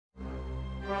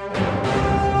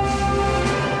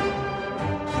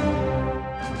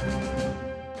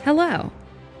Hello.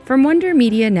 From Wonder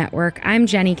Media Network, I'm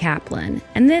Jenny Kaplan,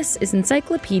 and this is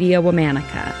Encyclopedia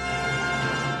Womanica.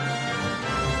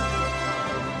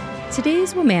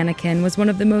 Today's Womanican was one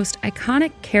of the most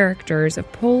iconic characters of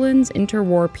Poland's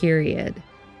interwar period.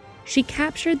 She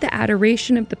captured the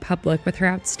adoration of the public with her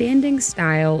outstanding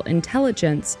style,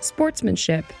 intelligence,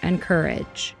 sportsmanship, and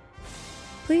courage.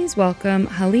 Please welcome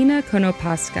Halina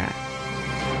Konopacka.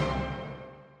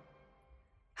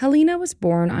 Halina was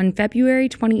born on February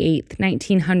 28,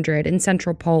 1900, in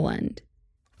central Poland.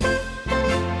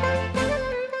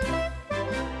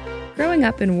 Growing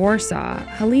up in Warsaw,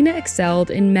 Halina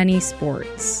excelled in many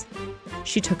sports.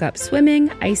 She took up swimming,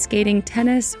 ice skating,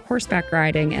 tennis, horseback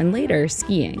riding, and later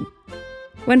skiing.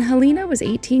 When Halina was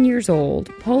 18 years old,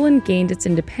 Poland gained its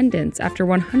independence after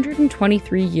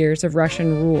 123 years of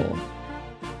Russian rule.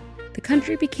 The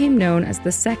country became known as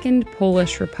the Second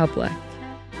Polish Republic.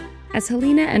 As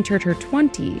Halina entered her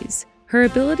 20s, her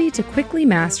ability to quickly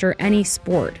master any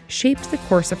sport shaped the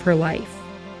course of her life.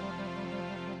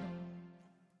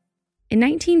 In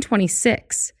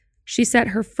 1926, she set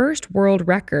her first world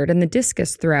record in the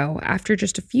discus throw after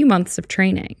just a few months of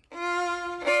training.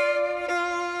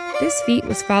 This feat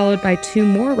was followed by two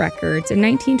more records in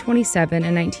 1927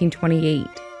 and 1928.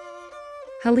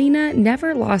 Halina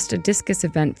never lost a discus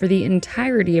event for the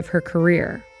entirety of her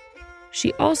career.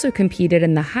 She also competed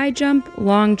in the high jump,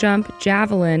 long jump,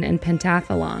 javelin, and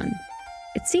pentathlon.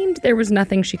 It seemed there was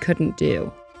nothing she couldn't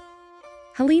do.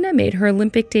 Halina made her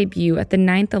Olympic debut at the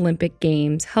 9th Olympic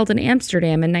Games held in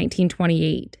Amsterdam in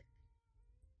 1928.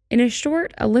 In a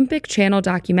short Olympic Channel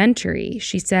documentary,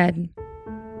 she said,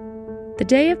 "The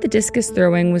day of the discus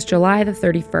throwing was July the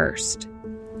 31st.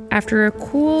 After a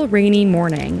cool, rainy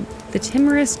morning, the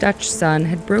timorous Dutch sun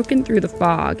had broken through the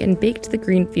fog and baked the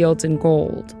green fields in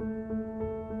gold.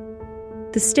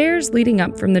 The stairs leading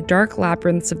up from the dark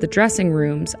labyrinths of the dressing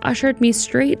rooms ushered me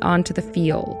straight onto the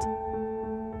field.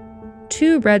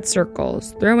 2 red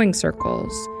circles, throwing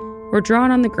circles, were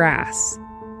drawn on the grass,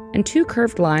 and 2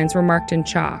 curved lines were marked in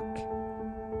chalk.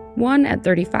 One at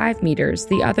 35 meters,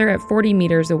 the other at 40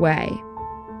 meters away.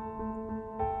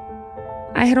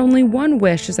 I had only one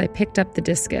wish as I picked up the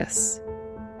discus.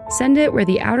 Send it where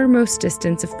the outermost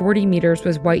distance of 40 meters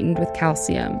was whitened with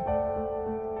calcium.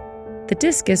 The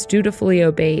discus dutifully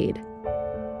obeyed.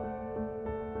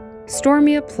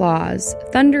 Stormy applause,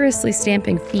 thunderously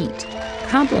stamping feet,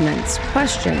 compliments,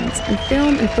 questions, and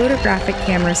film and photographic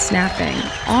cameras snapping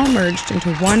all merged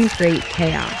into one great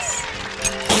chaos.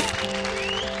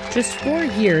 Just 4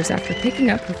 years after picking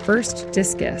up her first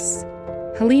discus,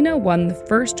 Halina won the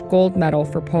first gold medal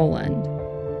for Poland.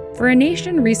 For a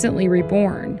nation recently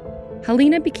reborn,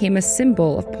 Halina became a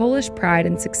symbol of Polish pride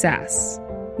and success,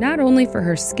 not only for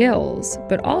her skills,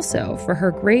 but also for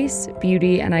her grace,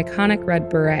 beauty, and iconic red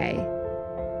beret.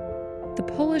 The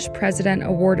Polish president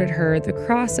awarded her the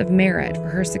Cross of Merit for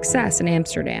her success in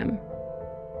Amsterdam.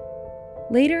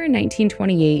 Later in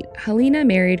 1928, Halina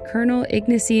married Colonel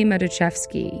Ignacy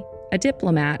Matuszewski, a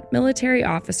diplomat, military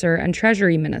officer, and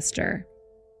treasury minister.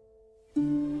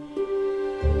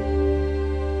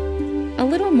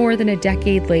 A little more than a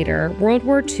decade later, World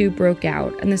War II broke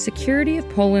out and the security of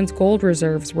Poland's gold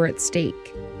reserves were at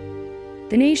stake.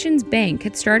 The nation's bank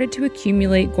had started to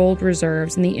accumulate gold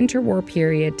reserves in the interwar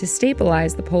period to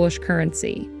stabilize the Polish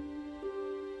currency.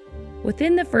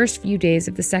 Within the first few days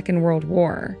of the Second World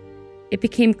War, it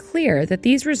became clear that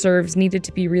these reserves needed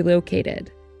to be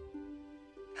relocated.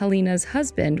 Halina's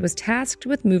husband was tasked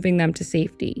with moving them to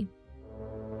safety.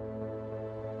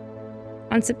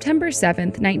 On September 7,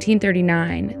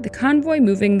 1939, the convoy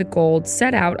moving the gold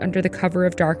set out under the cover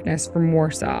of darkness from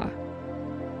Warsaw.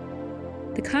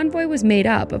 The convoy was made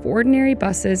up of ordinary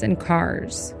buses and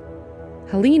cars.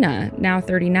 Halina, now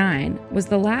 39, was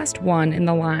the last one in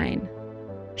the line.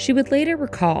 She would later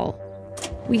recall,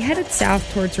 "We headed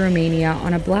south towards Romania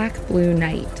on a black-blue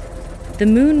night. The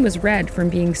moon was red from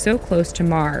being so close to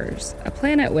Mars, a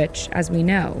planet which, as we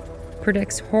know,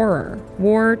 predicts horror,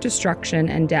 war, destruction,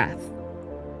 and death."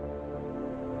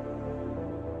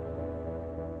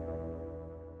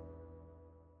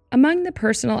 Among the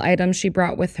personal items she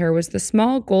brought with her was the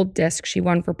small gold disc she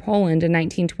won for Poland in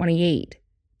 1928,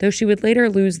 though she would later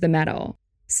lose the medal.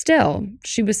 Still,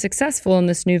 she was successful in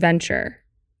this new venture.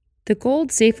 The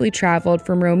gold safely traveled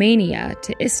from Romania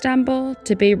to Istanbul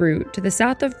to Beirut to the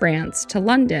south of France to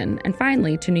London and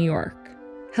finally to New York.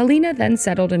 Halina then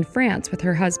settled in France with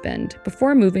her husband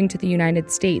before moving to the United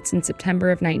States in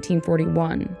September of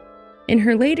 1941. In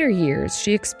her later years,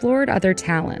 she explored other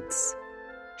talents.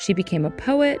 She became a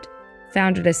poet,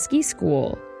 founded a ski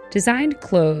school, designed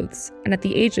clothes, and at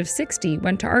the age of 60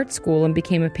 went to art school and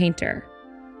became a painter.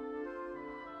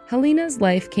 Halina's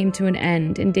life came to an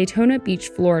end in Daytona Beach,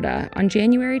 Florida on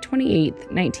January 28,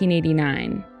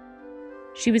 1989.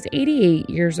 She was 88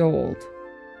 years old.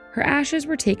 Her ashes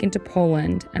were taken to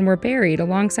Poland and were buried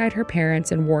alongside her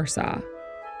parents in Warsaw.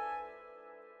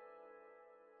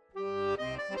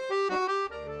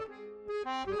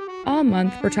 All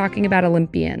month, we're talking about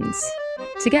Olympians.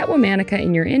 To get Womanica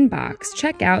in your inbox,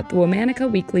 check out the Womanica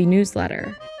Weekly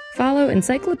newsletter. Follow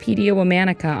Encyclopedia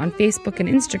Womanica on Facebook and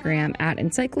Instagram at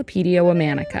Encyclopedia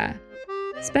Womanica.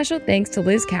 Special thanks to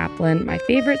Liz Kaplan, my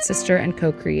favorite sister and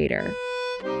co-creator.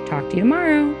 Talk to you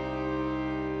tomorrow.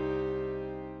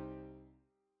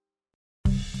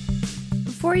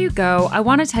 Before you go, I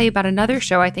want to tell you about another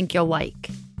show I think you'll like.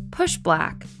 Push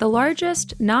Black, the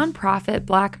largest nonprofit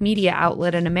Black media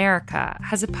outlet in America,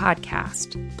 has a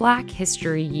podcast, Black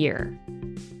History Year.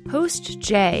 Host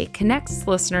Jay connects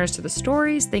listeners to the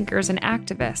stories, thinkers, and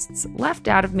activists left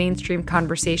out of mainstream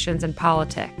conversations and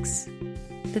politics.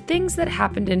 The things that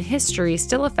happened in history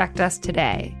still affect us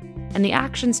today, and the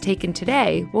actions taken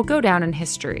today will go down in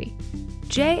history.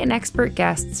 Jay and expert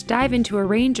guests dive into a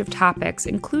range of topics,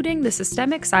 including the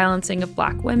systemic silencing of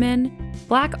Black women,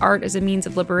 Black art as a means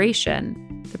of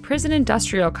liberation, the prison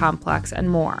industrial complex, and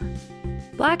more.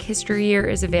 Black History Year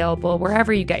is available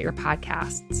wherever you get your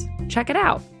podcasts. Check it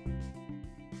out.